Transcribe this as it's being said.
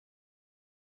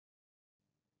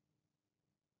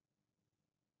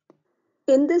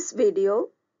In this video,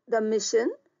 the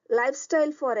mission,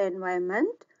 lifestyle for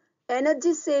environment,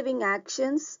 energy saving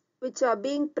actions which are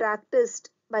being practiced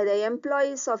by the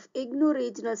employees of IGNOU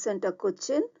Regional Center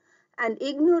Cochin and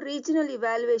IGNOU Regional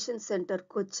Evaluation Center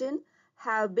Cochin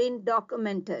have been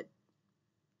documented.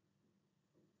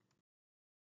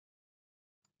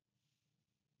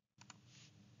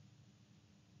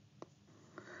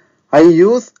 I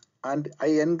use and I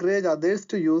encourage others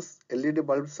to use LED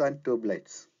bulbs and tube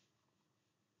lights.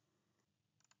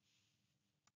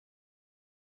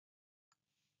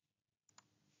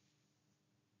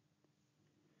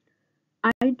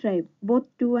 I drive both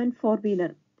two and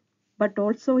four-wheeler, but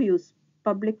also use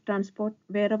public transport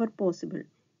wherever possible.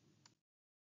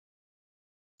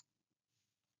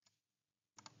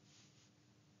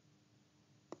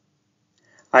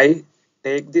 I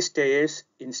take the stairs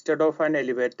instead of an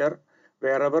elevator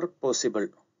wherever possible.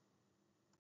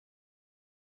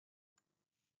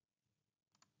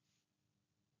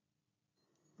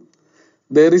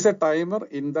 There is a timer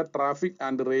in the traffic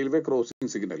and railway crossing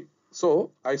signal.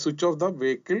 So I switch off the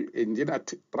vehicle engine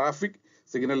at traffic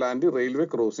signal and railway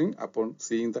crossing upon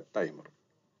seeing the timer.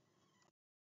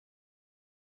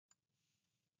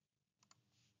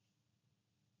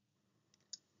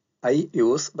 I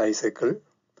use bicycle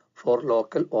for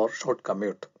local or short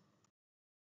commute.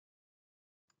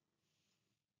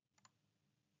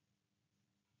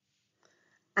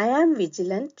 I am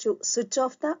vigilant to switch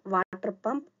off the water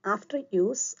pump after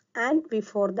use and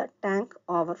before the tank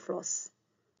overflows.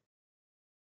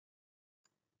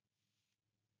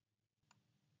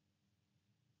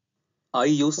 I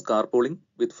use carpooling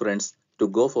with friends to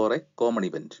go for a common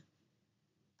event.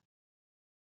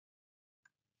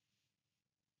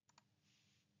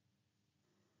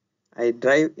 I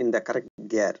drive in the correct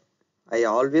gear. I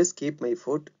always keep my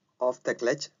foot off the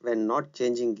clutch when not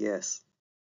changing gears.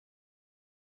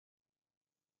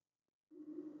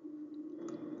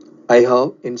 I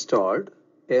have installed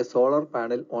a solar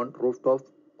panel on rooftop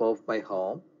of my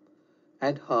home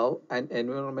and have an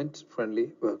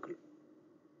environment-friendly vehicle.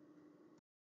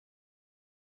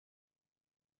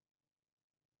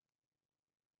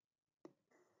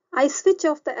 I switch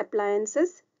off the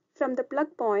appliances from the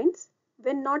plug points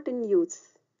when not in use.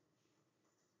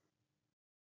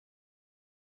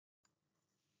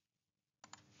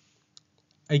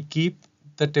 I keep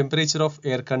the temperature of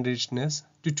air conditioners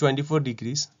to 24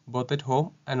 degrees both at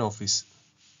home and office.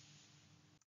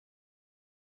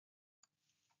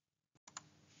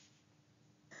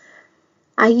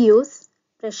 I use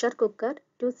pressure cooker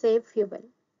to save fuel.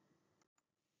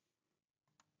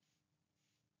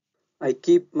 I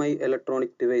keep my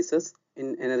electronic devices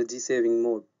in energy saving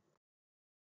mode.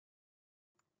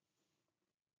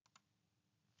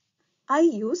 I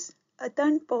use a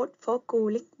earthen pot for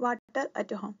cooling water at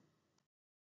home.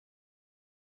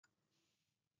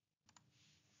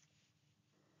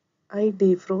 I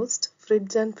defrost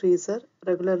fridge and freezer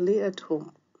regularly at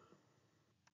home.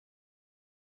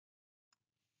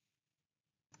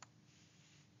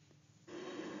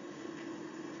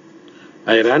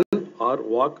 I run or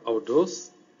walk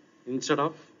outdoors instead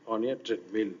of on a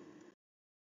treadmill.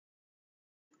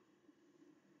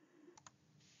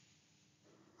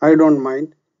 I don't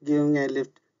mind giving a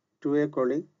lift to a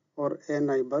colleague or a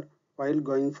neighbor while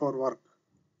going for work.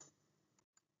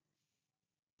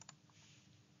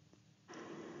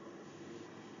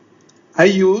 I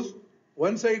use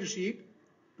one-side sheet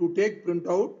to take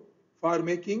printout for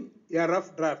making a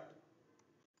rough draft.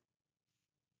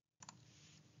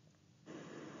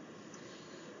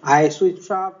 I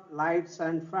switch off lights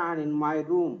and fan in my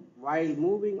room while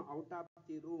moving out of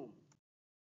the room.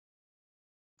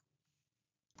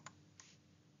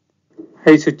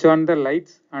 I switch on the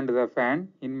lights and the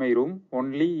fan in my room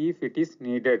only if it is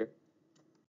needed.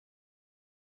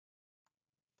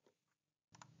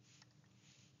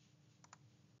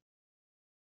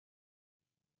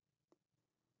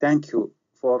 Thank you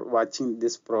for watching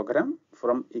this program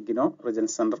from IGNOU Regional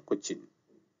Center Cochin.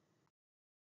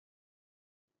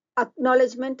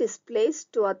 Acknowledgement is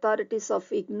placed to authorities of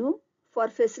IGNOU for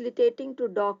facilitating to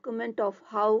document of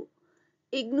how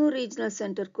IGNOU Regional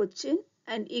Center Cochin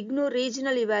and IGNOU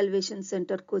Regional Evaluation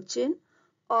Center Cochin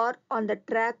are on the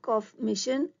track of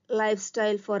mission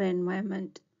lifestyle for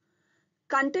environment.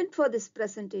 Content for this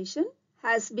presentation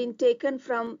has been taken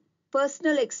from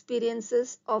personal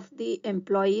experiences of the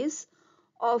employees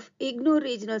of IGNOU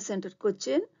Regional Center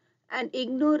Cochin and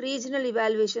IGNOU Regional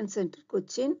Evaluation Center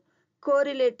Cochin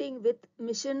correlating with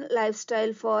Mission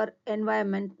Lifestyle for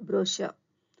Environment brochure.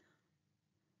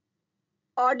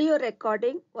 Audio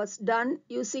recording was done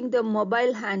using the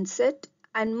mobile handset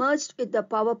and merged with the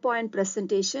PowerPoint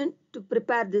presentation to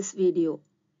prepare this video.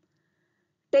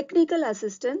 Technical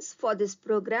assistance for this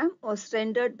program was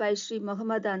rendered by Sri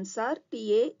Muhammad Ansar,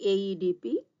 TA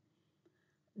AEDP.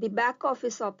 The back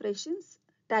office operations,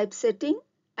 typesetting,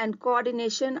 and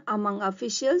coordination among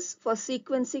officials for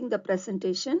sequencing the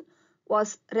presentation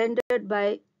was rendered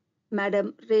by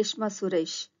Madam Reshma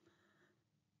Suresh.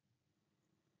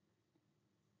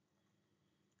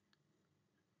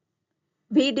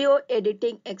 Video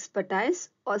editing expertise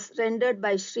was rendered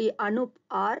by Sri Anup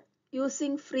R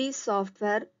using free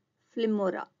software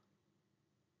Filmora.